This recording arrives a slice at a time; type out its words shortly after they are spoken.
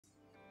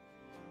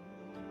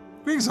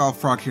Greetings all,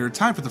 Frog here.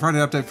 Time for the Friday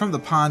update from the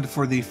pond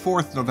for the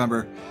 4th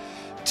November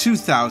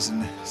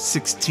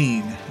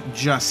 2016.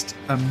 Just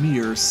a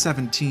mere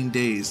 17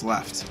 days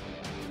left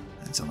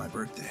until my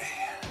birthday.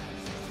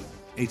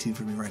 18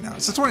 for me right now.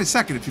 It's the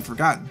 22nd if you've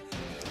forgotten.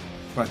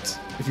 But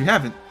if you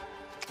haven't,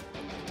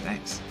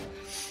 thanks.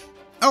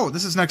 Oh,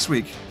 this is next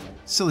week.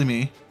 Silly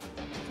me.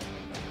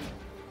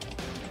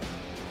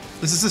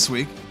 This is this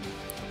week.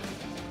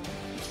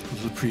 A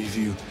little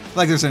preview.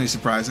 Like there's any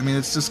surprise. I mean,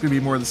 it's just going to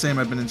be more of the same.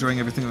 I've been enjoying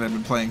everything that I've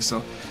been playing, so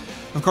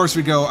of course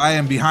we go. I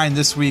am behind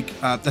this week.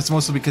 That's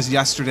mostly because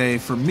yesterday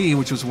for me,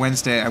 which was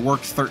Wednesday, I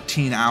worked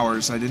 13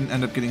 hours. I didn't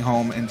end up getting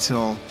home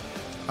until,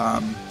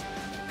 God,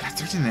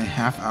 13 and a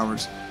half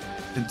hours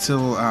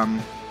until,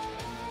 am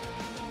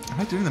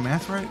I doing the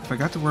math right? If I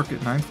got to work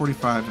at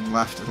 9:45 and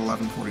left at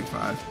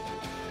 11:45,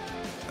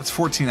 that's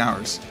 14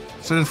 hours.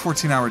 So I did a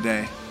 14-hour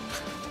day.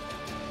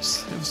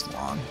 It was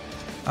long.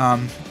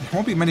 There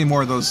won't be many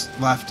more of those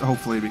left,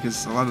 hopefully,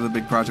 because a lot of the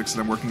big projects that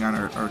I'm working on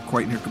are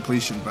quite near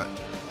completion, but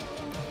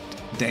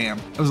damn,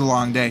 it was a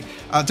long day.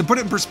 To put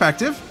it in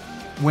perspective,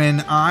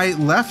 when I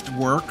left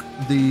work,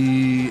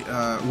 the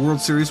World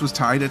Series was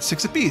tied at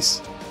 6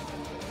 apiece,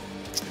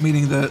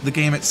 meaning the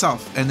game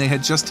itself, and they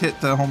had just hit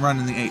the home run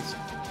in the 8th.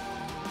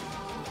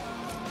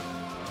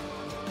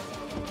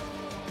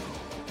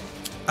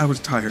 I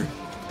was tired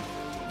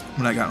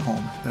when I got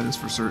home, that is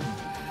for certain.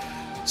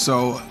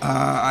 So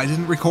I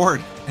didn't record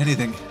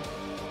anything.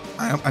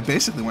 I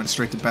basically went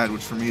straight to bed,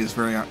 which for me is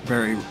very,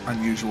 very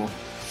unusual.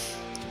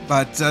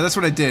 But that's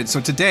what I did.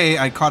 So today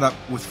I caught up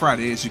with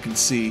Friday, as you can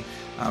see.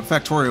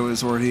 Factorio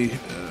is already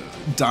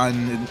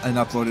done and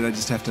uploaded. I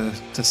just have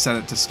to set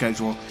it to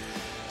schedule.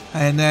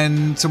 And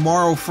then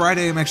tomorrow,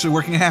 Friday, I'm actually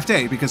working a half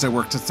day because I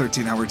worked a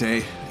 13-hour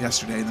day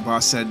yesterday. And the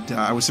boss said,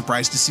 I was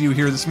surprised to see you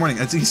here this morning.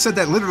 He said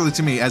that literally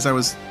to me as I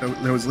was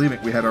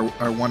leaving. We had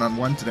our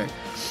one-on-one today.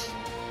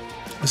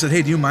 I said,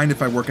 hey, do you mind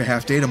if I work a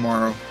half day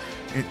tomorrow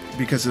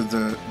because of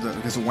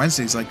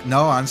Wednesday? He's like,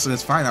 no, honestly,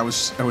 that's fine. I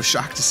was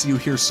shocked to see you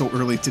here so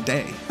early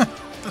today.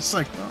 It's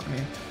like, well, I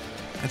mean,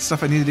 that's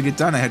stuff I needed to get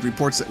done. I had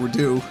reports that were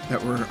due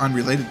that were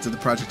unrelated to the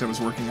project I was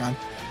working on.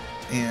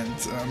 And,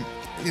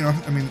 you know,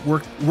 I mean,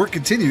 work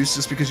continues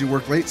just because you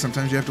work late.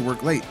 Sometimes you have to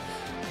work late.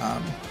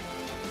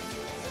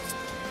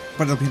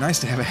 But it'll be nice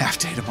to have a half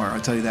day tomorrow,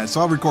 I'll tell you that. So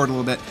I'll record a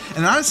little bit.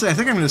 And honestly, I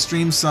think I'm going to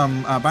stream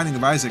some Binding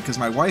of Isaac because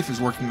my wife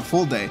is working a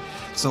full day.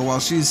 So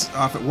while she's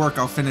off at work,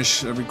 I'll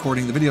finish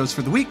recording the videos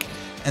for the week.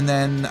 And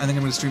then I think I'm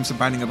going to stream some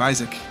Binding of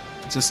Isaac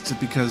just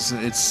because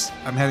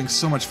I'm having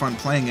so much fun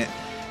playing it.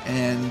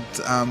 And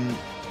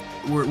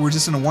we're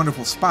just in a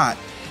wonderful spot.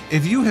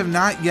 If you have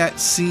not yet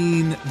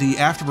seen the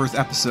Afterbirth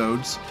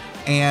episodes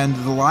and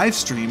the live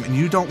stream and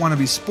you don't want to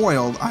be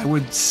spoiled, I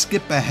would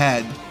skip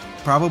ahead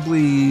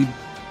probably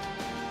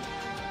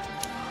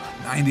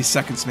 90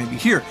 seconds maybe.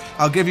 Here,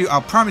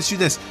 I'll promise you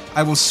this.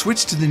 I will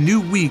switch to the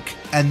new week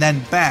and then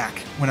back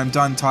when I'm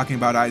done talking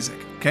about Isaac,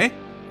 okay?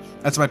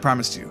 That's my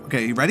promise to you.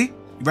 Okay, you ready?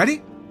 You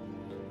ready?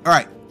 All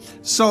right.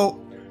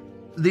 So,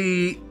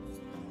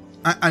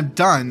 I'm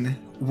done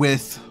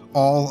with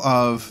all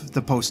of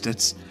the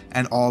post-its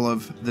and all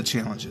of the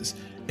challenges.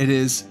 It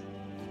is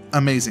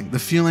amazing. The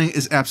feeling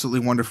is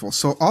absolutely wonderful.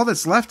 So, all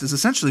that's left is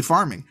essentially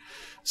farming.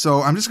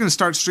 So, I'm just going to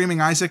start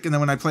streaming Isaac, and then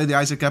when I play the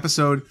Isaac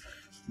episode,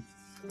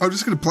 I'm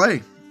just going to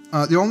play.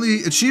 The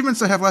only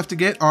achievements I have left to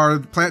get are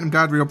Platinum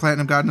God, Real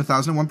Platinum God, and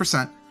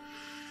 1001%.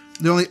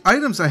 The only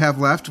items I have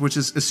left, which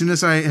is as soon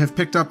as I have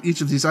picked up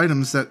each of these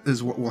items, that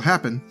is what will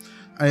happen.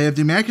 I have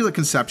the Immaculate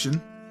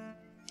Conception,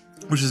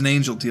 which is an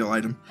angel deal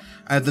item.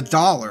 I have the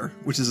Dollar,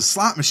 which is a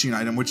slot machine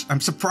item, which I'm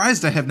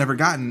surprised I have never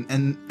gotten,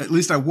 and at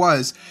least I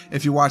was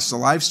if you watched the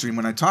live stream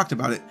when I talked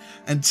about it,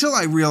 until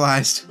I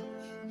realized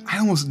I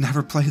almost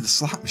never play the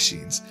slot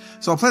machines.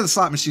 So I'll play the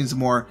slot machines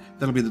more.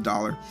 That'll be the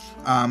Dollar.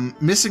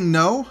 Missing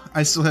No,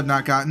 I still have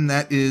not gotten.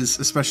 That is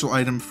a special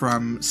item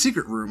from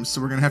Secret Rooms. So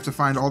we're going to have to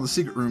find all the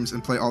Secret Rooms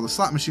and play all the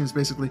slot machines,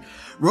 basically.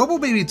 Robo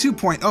Baby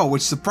 2.0,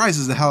 which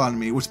surprises the hell out of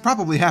me, which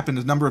probably happened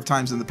a number of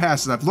times in the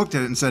past as I've looked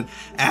at it and said,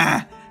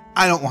 I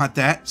don't want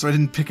that, so I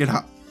didn't pick it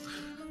up.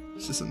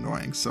 It's just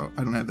annoying, so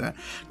I don't have that.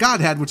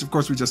 Godhead, which of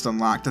course we just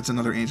unlocked. That's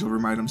another Angel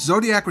Room item.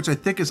 Zodiac, which I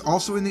think is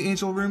also in the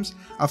Angel Rooms.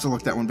 I'll have to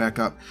look that one back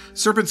up.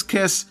 Serpent's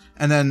Kiss,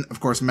 and then,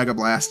 of course, Mega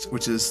Blast,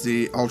 which is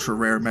the ultra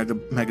rare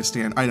Mega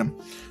Stand item.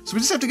 So we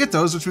just have to get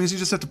those, which means you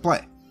just have to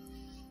play.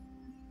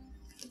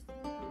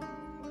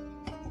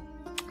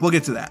 We'll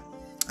get to that.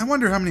 I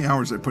wonder how many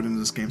hours I put into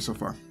this game so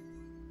far.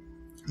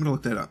 I'm going to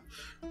look that up.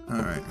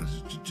 Alright,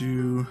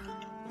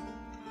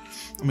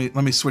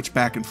 Let me switch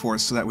back and forth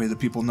so that way the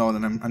people know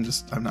that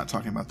I'm not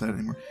talking about that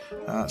anymore.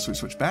 So we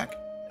switch back.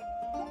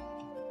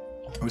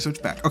 We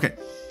switch back. Okay.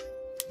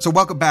 So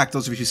welcome back,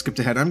 those of you who skipped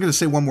ahead. I'm going to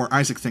say one more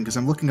Isaac thing because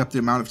I'm looking up the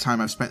amount of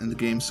time I've spent in the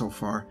game so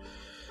far.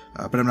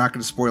 But I'm not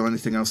going to spoil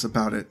anything else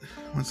about it.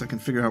 Once I can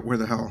figure out where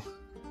the hell.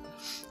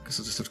 I guess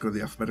I'll just have to go to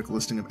the alphabetical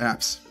listing of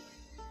apps.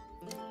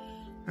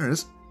 There it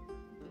is.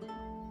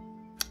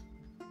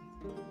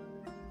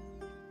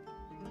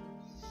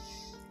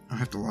 I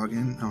have to log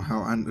in. Oh,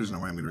 hell, there's no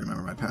way I'm going to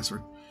remember my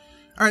password.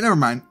 Alright, never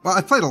mind. Well,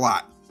 I've played a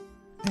lot.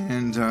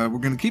 and we're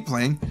going to keep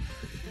playing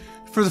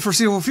for the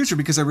foreseeable future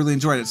because I really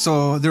enjoyed it.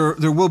 So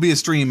there will be a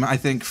stream, I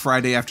think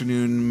Friday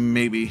afternoon,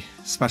 maybe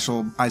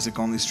special Isaac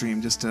only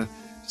stream just to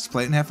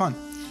play it and have fun.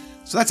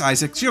 So that's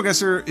Isaac.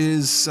 GeoGuessr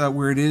is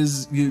where it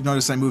is. You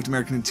notice I moved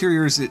American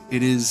Interiors.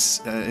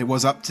 It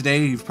was up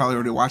today. You've probably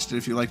already watched it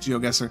if you like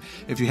GeoGuessr.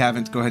 If you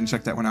haven't, go ahead and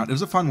check that one out. It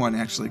was a fun one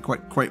actually,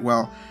 quite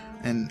well.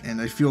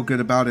 And I feel good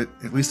about it.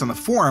 At least on the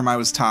forum, I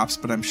was tops,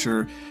 but I'm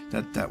sure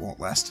that won't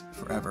last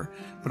forever.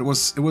 But it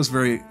was a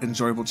very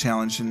enjoyable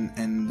challenge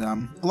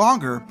and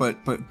longer,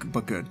 but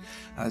good.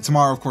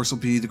 Tomorrow, of course, will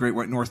be the Great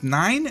White North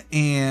 9,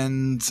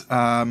 and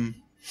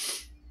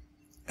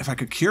if I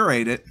could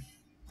curate it,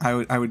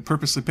 I would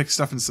purposely pick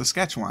stuff in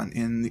Saskatchewan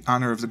in the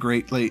honor of the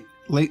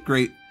late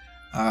great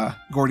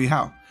Gordie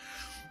Howe.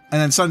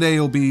 And then Sunday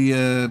will be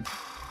whose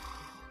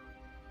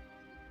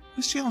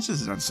challenge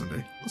is it on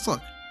Sunday? Let's look.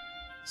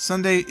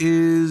 Sunday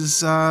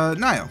is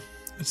Nio.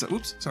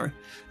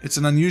 It's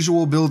an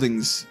unusual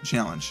buildings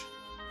challenge.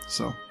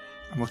 So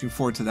I'm looking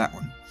forward to that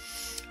one.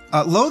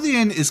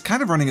 Lothian is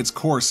kind of running its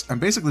course. I'm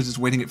basically just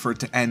waiting for it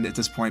to end at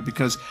this point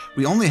because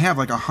we only have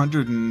like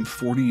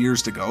 140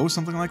 years to go,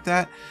 something like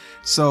that.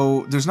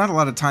 So there's not a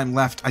lot of time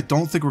left. I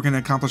don't think we're going to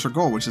accomplish our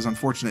goal, which is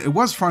unfortunate. It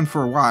was fun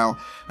for a while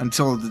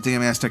until the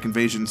damn Aztec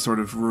invasion sort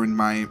of ruined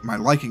my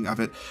liking of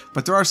it.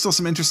 But there are still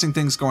some interesting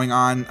things going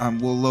on.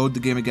 We'll load the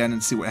game again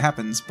and see what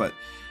happens, but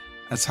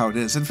that's how it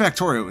is. In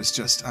Factorio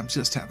is I'm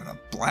just having a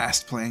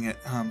blast playing it.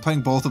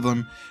 Playing both of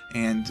them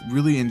and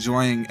really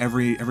enjoying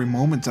every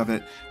moment of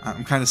it.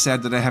 I'm kind of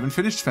sad that I haven't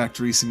finished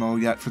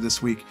Factorissimo yet for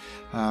this week.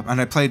 And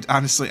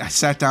I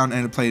sat down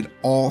and I played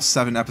all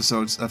 7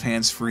 episodes of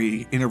Hands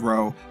Free in a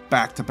row,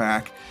 back to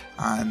back,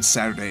 on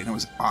Saturday, and it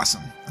was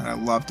awesome. And I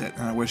loved it.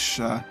 And I wish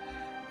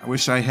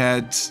I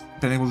had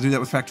been able to do that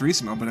with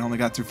Factorissimo, but I only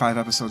got through 5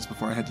 episodes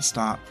before I had to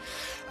stop.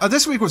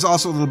 This week was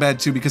also a little bad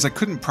too because I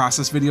couldn't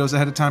process videos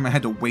ahead of time. I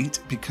had to wait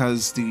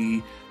because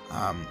the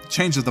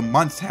change of the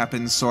month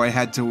happened, so I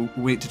had to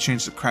wait to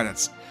change the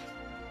credits.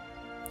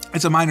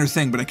 It's a minor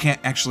thing, but I can't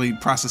actually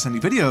process any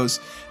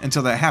videos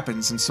until that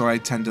happens, and so I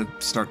tend to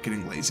start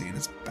getting lazy, and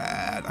it's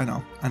bad. I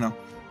know.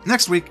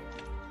 Next week,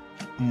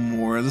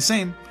 more of the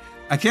same.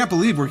 I can't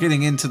believe we're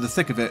getting into the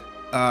thick of it.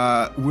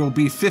 We'll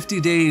be 50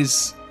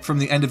 days from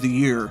the end of the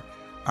year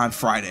on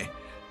Friday.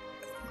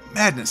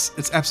 Madness.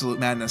 It's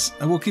absolute madness.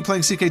 And we'll keep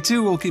playing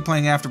CK2, we'll keep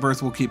playing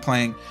Afterbirth, we'll keep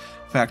playing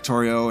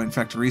Factorio and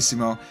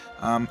Factorissimo.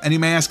 And you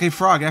may ask, hey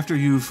Frog, after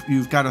you've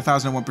got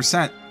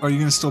 1001%, are you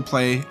going to still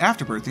play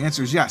Afterbirth? The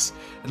answer is yes.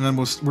 And then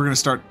we're going to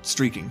start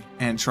streaking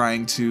and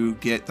trying to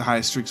get the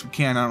highest streaks we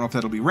can. I don't know if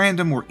that'll be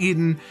random or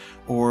Eden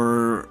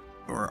or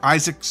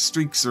Isaac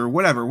streaks or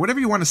whatever.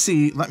 Whatever you want to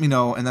see, let me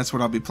know, and that's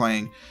what I'll be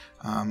playing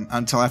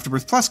until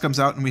Afterbirth Plus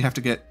comes out and we have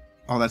to get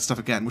all that stuff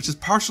again, which is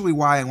partially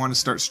why I want to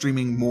start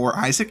streaming more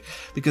Isaac,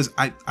 because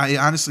I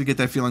honestly get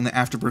that feeling that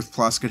Afterbirth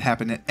Plus could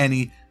happen at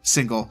any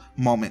single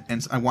moment,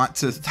 and I want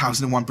to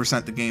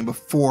 1001% the game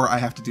before I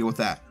have to deal with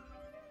that.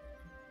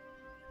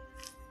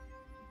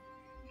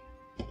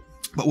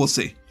 But we'll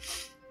see.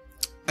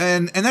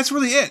 And that's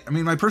really it. I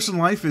mean, my personal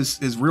life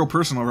is real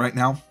personal right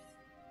now.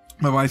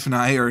 My wife and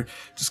I are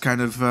just kind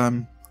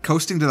of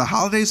coasting to the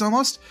holidays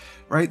almost.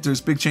 Right,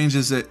 there's big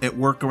changes at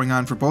work going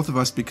on for both of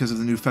us because of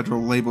the new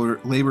Federal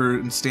Labor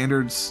and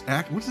Standards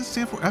Act. What does it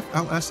stand for?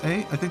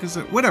 FLSA, I think is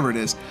it. Whatever it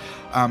is,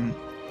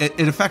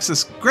 it affects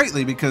us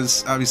greatly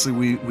because obviously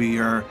we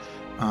are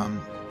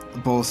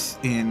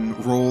both in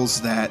roles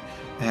that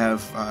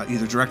have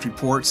either direct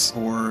reports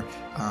or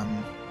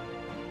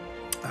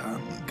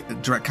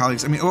direct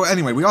colleagues. I mean,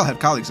 anyway, we all have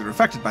colleagues that are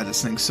affected by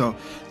this thing. So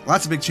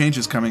lots of big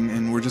changes coming,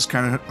 and we're just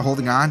kind of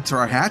holding on to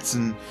our hats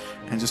and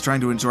just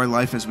trying to enjoy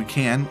life as we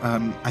can.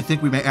 I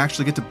think we may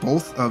actually get to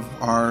both of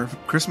our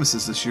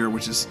Christmases this year,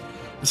 which is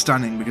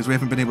stunning because we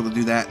haven't been able to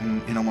do that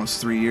in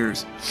almost 3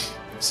 years.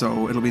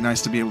 So it'll be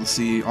nice to be able to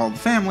see all the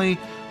family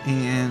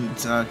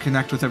and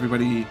connect with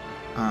everybody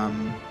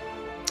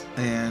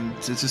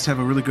and to just have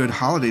a really good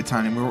holiday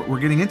time. We're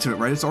getting into it,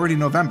 right? It's already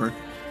November.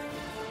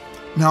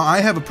 Now,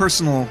 I have a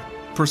personal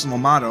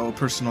motto, a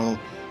personal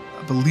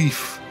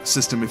belief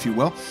system, if you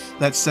will,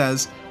 that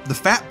says the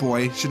fat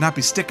boy should not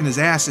be sticking his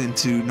ass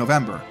into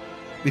November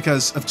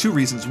because of 2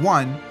 reasons.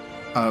 One,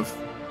 of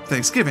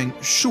Thanksgiving.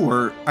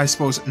 Sure, I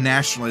suppose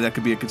nationally that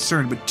could be a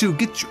concern, but 2,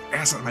 get your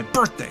ass on my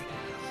birthday.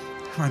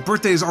 My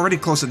birthday is already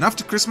close enough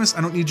to Christmas.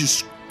 I don't need you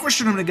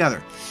squishing them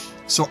together.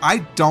 So I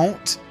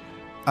don't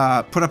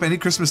put up any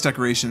Christmas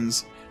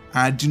decorations.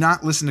 I do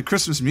not listen to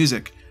Christmas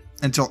music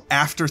until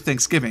after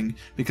Thanksgiving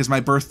because my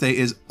birthday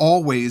is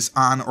always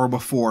on or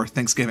before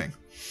Thanksgiving.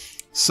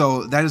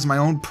 So that is my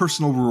own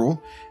personal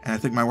rule, and I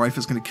think my wife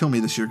is going to kill me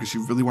this year because she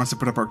really wants to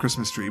put up our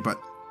Christmas tree, but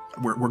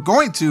we're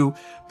going to,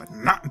 but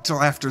not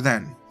until after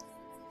then.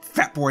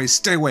 Fat boys,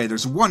 stay away.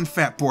 There's one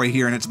fat boy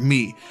here, and it's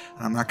me.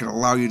 And I'm not going to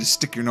allow you to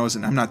stick your nose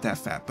in. I'm not that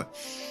fat, but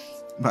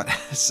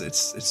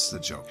it's a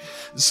joke.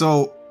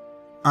 So,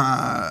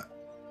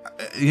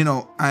 you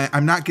know,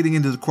 I'm not getting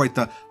into quite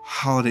the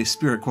holiday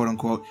spirit, quote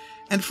unquote.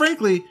 And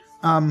frankly,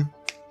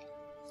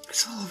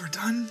 it's all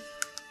overdone.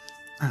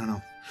 I don't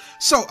know.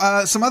 So,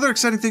 some other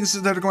exciting things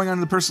that are going on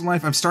in the personal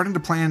life. I'm starting to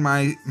plan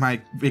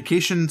my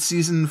vacation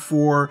season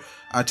for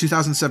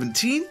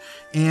 2017,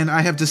 and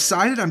I have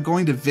decided I'm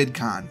going to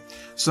VidCon.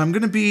 So I'm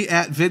going to be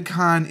at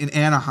VidCon in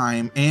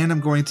Anaheim, and I'm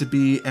going to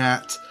be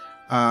at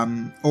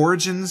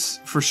Origins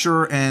for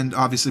sure, and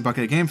obviously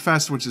Buckeye Game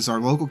Fest, which is our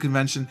local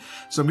convention.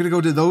 So I'm going to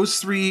go to those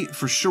three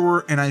for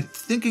sure, and I'm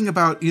thinking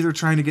about either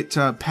trying to get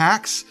to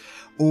PAX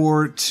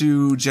or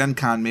to Gen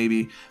Con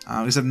maybe,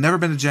 because I've never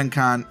been to Gen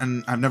Con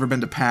and I've never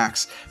been to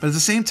PAX. But at the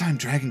same time,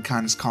 Dragon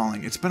Con is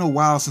calling. It's been a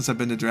while since I've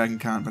been to Dragon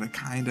Con, but I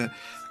kind of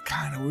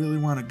really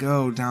want to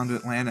go down to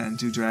Atlanta and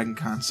do Dragon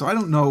Con. So I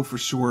don't know for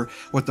sure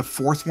what the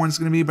fourth one's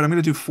going to be, but I'm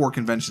going to do 4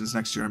 conventions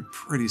next year. I'm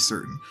pretty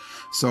certain.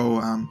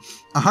 So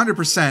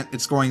 100%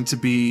 it's going to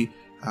be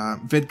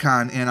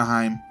VidCon,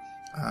 Anaheim,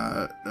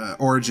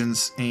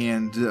 Origins,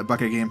 and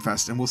Buckeye Game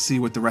Fest, and we'll see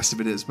what the rest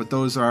of it is. But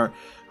those are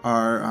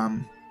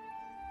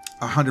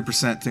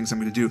 100% things I'm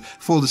going to do.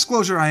 Full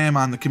disclosure, I am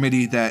on the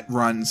committee that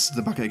runs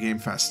the Buckeye Game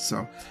Fest,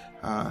 so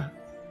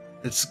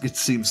it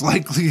seems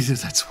likely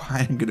that's why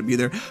I'm going to be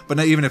there. But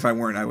even if I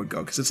weren't, I would go,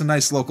 because it's a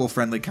nice local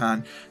friendly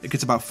con. It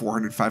gets about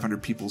 400,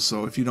 500 people,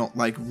 so if you don't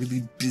like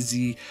really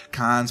busy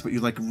cons, but you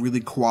like really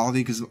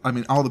quality, because, I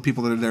mean, all the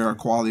people that are there are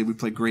quality. We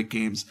play great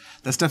games.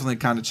 That's definitely a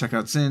con to check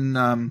out. It's in...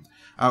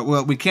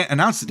 well, we can't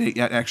announce the date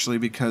yet, actually,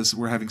 because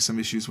we're having some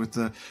issues with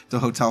the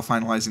hotel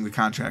finalizing the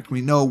contract.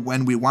 We know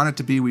when we want it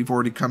to be. We've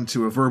already come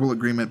to a verbal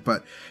agreement,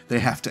 but they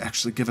have to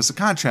actually give us a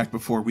contract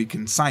before we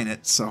can sign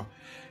it. So,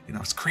 you know,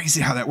 it's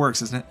crazy how that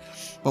works, isn't it?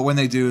 But when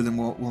they do, then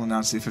we'll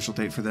announce the official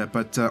date for that.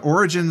 But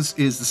Origins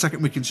is the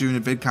 2nd week in June,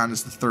 and VidCon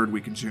is the 3rd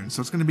week in June.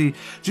 So June's going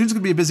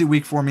to be a busy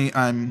week for me.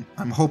 I'm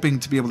hoping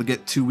to be able to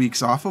get 2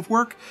 weeks off of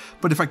work.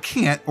 But if I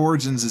can't,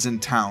 Origins is in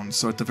town.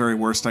 So at the very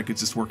worst, I could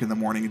just work in the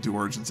morning and do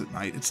Origins at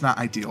night. It's not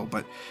ideal,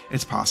 but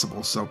it's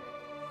possible. So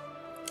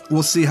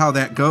we'll see how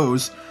that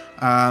goes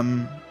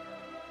in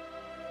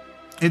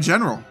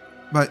general.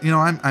 But, you know,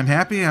 I'm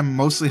happy. I'm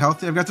mostly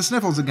healthy. I've got the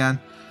sniffles again.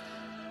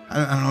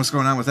 I don't know what's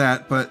going on with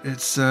that, but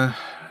it's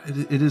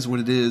it is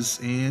what it is,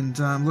 and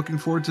I'm looking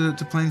forward to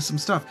playing some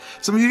stuff.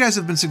 Some of you guys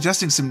have been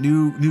suggesting some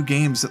new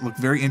games that look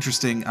very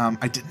interesting.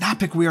 I did not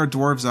pick We Are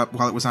Dwarves up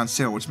while it was on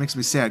sale, which makes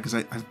me sad,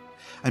 because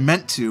I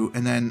meant to,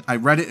 and then I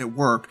read it at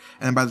work,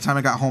 and then by the time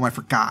I got home, I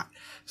forgot.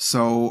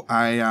 So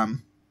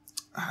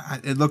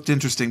it looked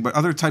interesting, but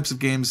other types of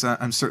games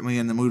I'm certainly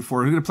in the mood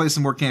for. We're going to play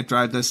some more Can't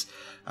Drive This,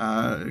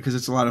 because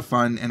it's a lot of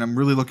fun, and I'm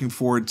really looking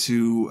forward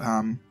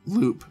to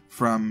Loop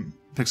from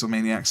Pixel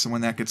Maniacs. So when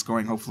that gets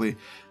going, hopefully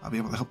I'll be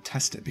able to help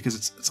test it, because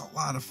it's a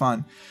lot of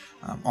fun.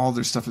 All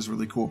their stuff is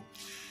really cool.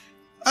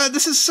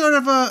 This is sort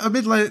of a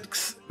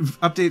mid-length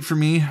update for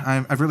me.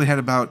 I've really had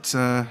about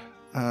and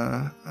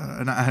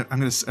I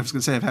was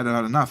gonna say I've had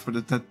about enough,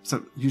 but that's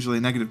usually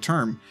a negative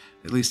term,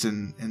 at least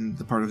in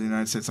the part of the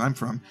United States I'm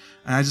from.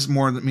 And I just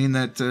more mean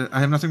that I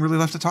have nothing really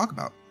left to talk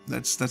about.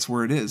 That's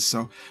where it is.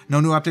 So no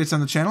new updates on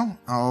the channel.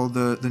 All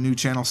the new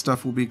channel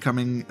stuff will be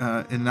coming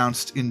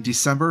announced in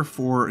December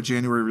for a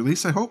January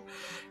release, I hope.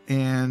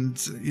 And,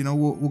 you know,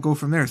 we'll go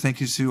from there. Thank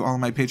you to all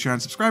of my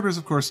Patreon subscribers.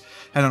 Of course,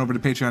 head on over to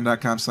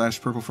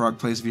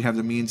patreon.com/PurpleFrogPlays if you have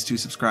the means to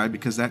subscribe,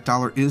 because that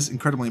dollar is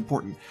incredibly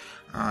important.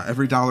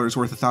 Every dollar is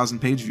worth 1,000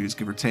 page views,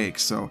 give or take.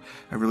 So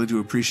I really do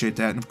appreciate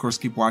that. And of course,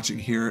 keep watching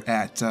here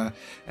at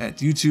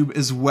YouTube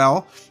as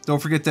well.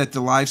 Don't forget that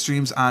the live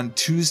streams on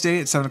Tuesday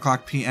at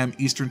 7:00 p.m.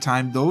 Eastern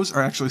Time, those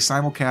are actually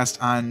simulcast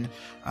on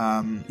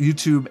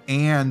YouTube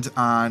and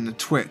on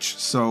Twitch.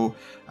 So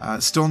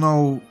still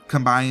no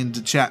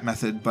combined chat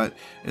method, but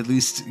at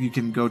least you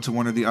can go to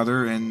one or the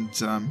other and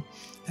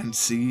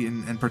see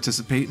and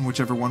participate, and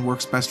whichever one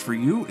works best for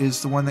you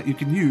is the one that you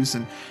can use.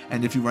 And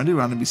if you run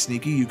around and be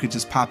sneaky, you could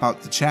just pop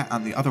out the chat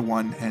on the other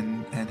one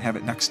and have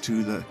it next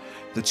to the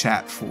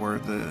chat for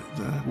the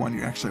one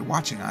you're actually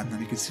watching on, and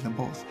then you can see them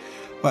both.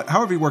 But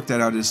however you work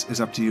that out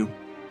is up to you.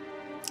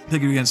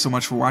 Thank you again so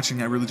much for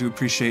watching. I really do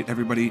appreciate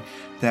everybody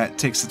that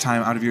takes the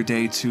time out of your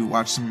day to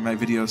watch some of my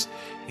videos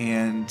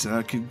and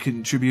can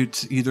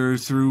contribute either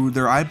through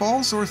their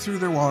eyeballs or through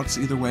their wallets.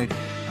 Either way,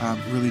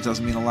 really does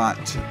mean a lot.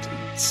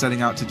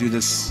 Setting out to do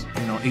this,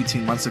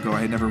 18 months ago,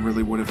 I never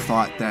really would have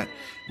thought that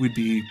we'd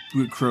be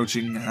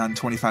encroaching on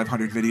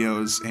 2,500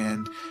 videos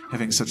and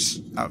having such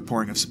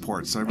outpouring of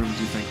support. So I really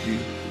do thank you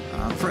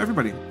for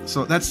everybody.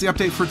 So that's the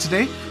update for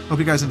today. Hope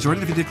you guys enjoyed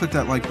it. If you did, click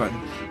that like button.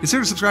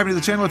 Consider subscribing to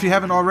the channel if you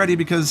haven't already,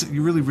 because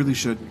you really, really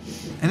should.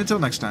 And until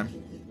next time,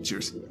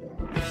 cheers.